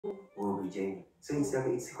join. So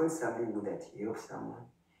it's quite something good that you help someone.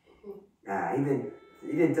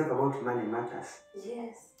 Even talk about money matters.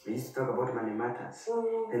 Yes. We used to talk about money matters.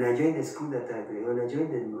 And I joined the school when I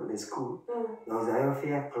joined the school, there was a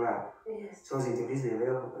welfare club. Yes. So I was introduced to the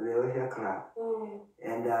welfare club.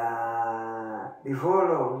 And before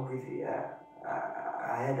long, I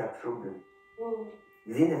had a problem.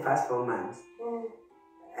 Within the first 4 months,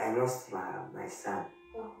 I lost my son.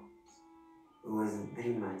 He was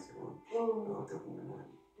 3 months old, out of pneumonia.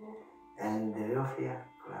 And the welfare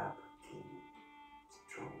club came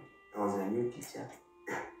strong. I was a new teacher.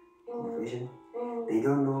 They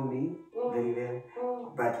don't know me very well,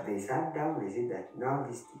 but they sat down, they said that now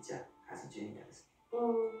this teacher has joined us.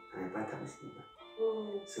 And I part of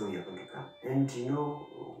so you're going to come. And you know,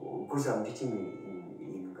 because I'm teaching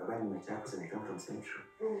in Gabani Machakos and I come from Central,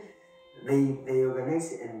 they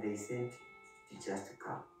organized and they sent teachers to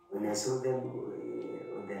come. When I saw them,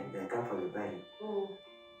 they come for the body,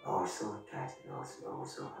 I was so touched and I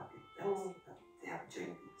was so happy that they have joined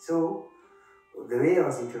me. So the way I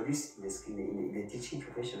was introduced in the teaching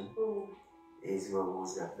profession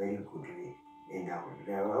was a very good way. And I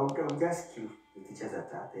would just give the teachers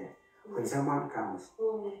that are there. When someone comes,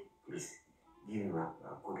 please give him a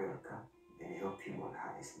good welcome and help him on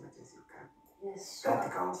her as much as you can. Yes.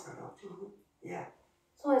 That counts a lot. Yeah.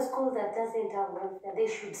 So a school that doesn't have welfare, they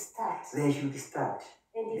should start. They should start.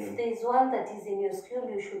 And if there is one that is in your school,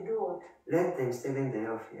 you should do what? Let them stay in the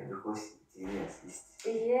welfare because it really assists.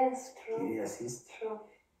 Yes, true. It really assists. True.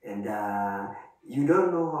 And you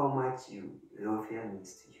don't know how much welfare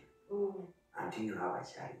means to you until you have a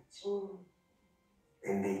challenge.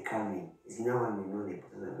 And they come in. It's now when you know the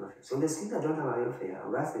importance of welfare. So the schools that don't have a welfare, I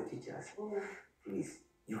will ask the teachers, please,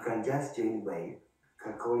 you can just join by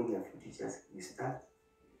calling a few teachers. You start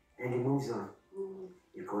and it moves on.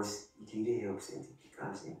 Because it really helps and it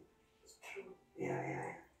becomes in. It's true.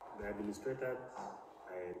 Yeah. The administrators I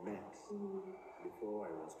met before I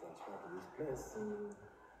was transferred to this place,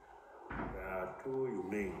 there are two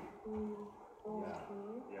humane.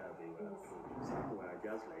 Yeah, they were two. Some were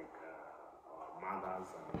just like mothers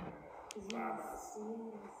and fathers.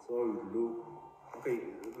 So you look, okay,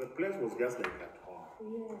 the place was just like at home.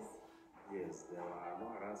 Yes, there were no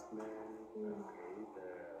harassment. We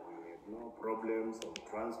had no problems of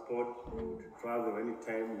transport. You could travel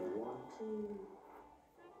anytime you want.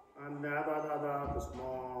 And the other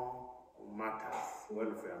small matters,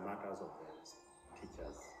 welfare matters of the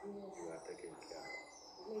teachers, we are taken care of.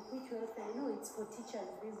 Like which welfare? I know it's for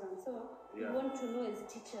teachers' reason. So we want to know as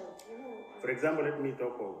teachers, For example, let me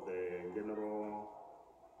talk of the general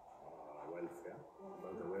welfare,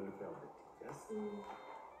 about the welfare of the teachers.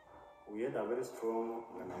 We had a very strong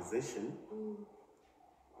organization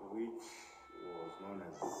which was known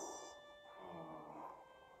as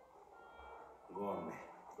Government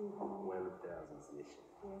Welfare Association.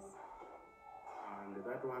 And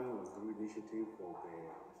that one was the initiative of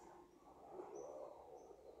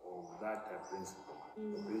that principle,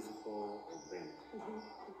 the principle of them,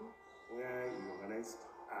 where he organized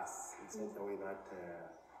us in such a way that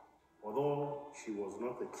although she was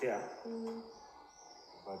not the chair,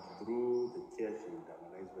 but through the chair she would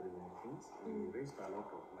organize very many things. We raised a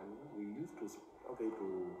lot of money. We used to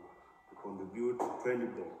contribute 20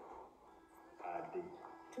 bob per day.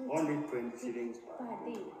 Only 20 shillings per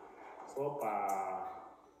day. So per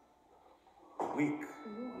week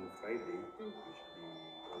on Friday, we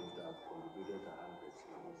should have contributed 100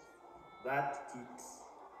 shillings. That kit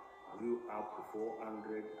grew up to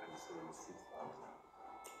 476,000.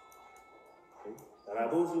 Okay. There are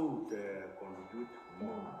those who would contribute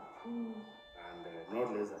more and not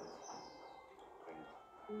less than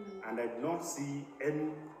 20. And I did not see any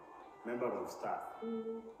member of staff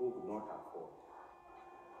who could not afford.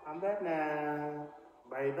 And then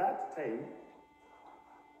by that time,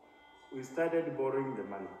 we started borrowing the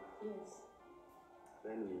money.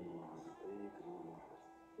 Then we paid through interest.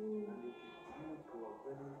 And it grew to a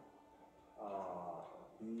very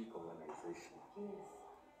big organization.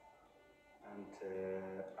 And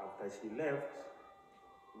after she left,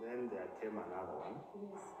 then there came another one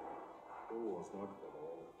who was not for the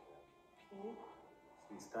welfare.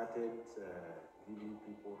 She started giving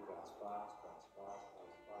people transfers.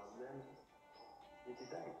 Then it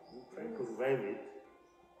died. We tried to revive it,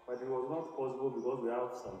 but it was not possible because we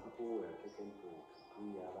have some people who were taken to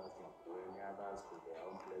Tui, others not to any others to their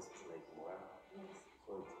own places like Mwalimus.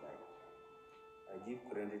 So it's like, I give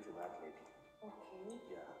credit to that lady.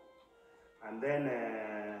 And then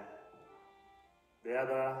the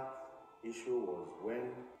other issue was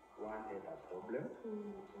when one had a problem.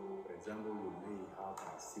 For example, you may have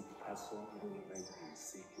a sick person, you might be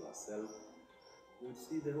sick yourself. you'd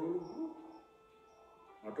see the whole group.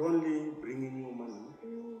 Not only bringing you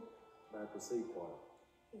money, but to say Paul,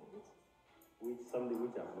 which something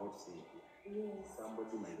which I've not seen here. Yes.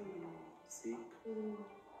 Somebody might be sick,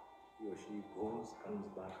 he or she goes, comes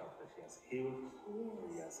back after she has healed, or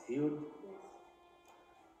he has healed. Yes.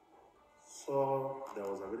 So there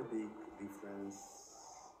was a very big difference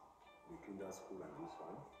between that school and this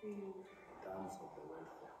one in terms of the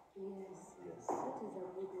welfare. Yes. Yes. That is a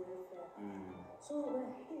good welfare. So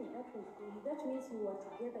hey, that was good. That means you were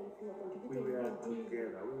together if you were contributing. We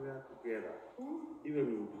were together. Even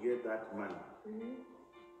we would get that money.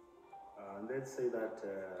 And let's say that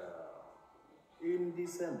in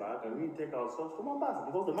December, can we take ourselves to Mombasa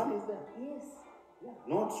because the money is there? Yes. Yeah.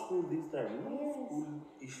 Not school this time, no Yes. school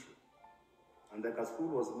issue. And like a school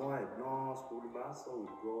was more like no school bus, so we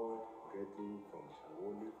go getting from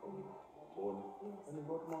Changoli, from Moboni, and we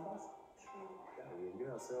go to Mombasa. True. Yeah, we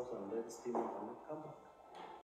enjoy ourselves and let steam up and let come back.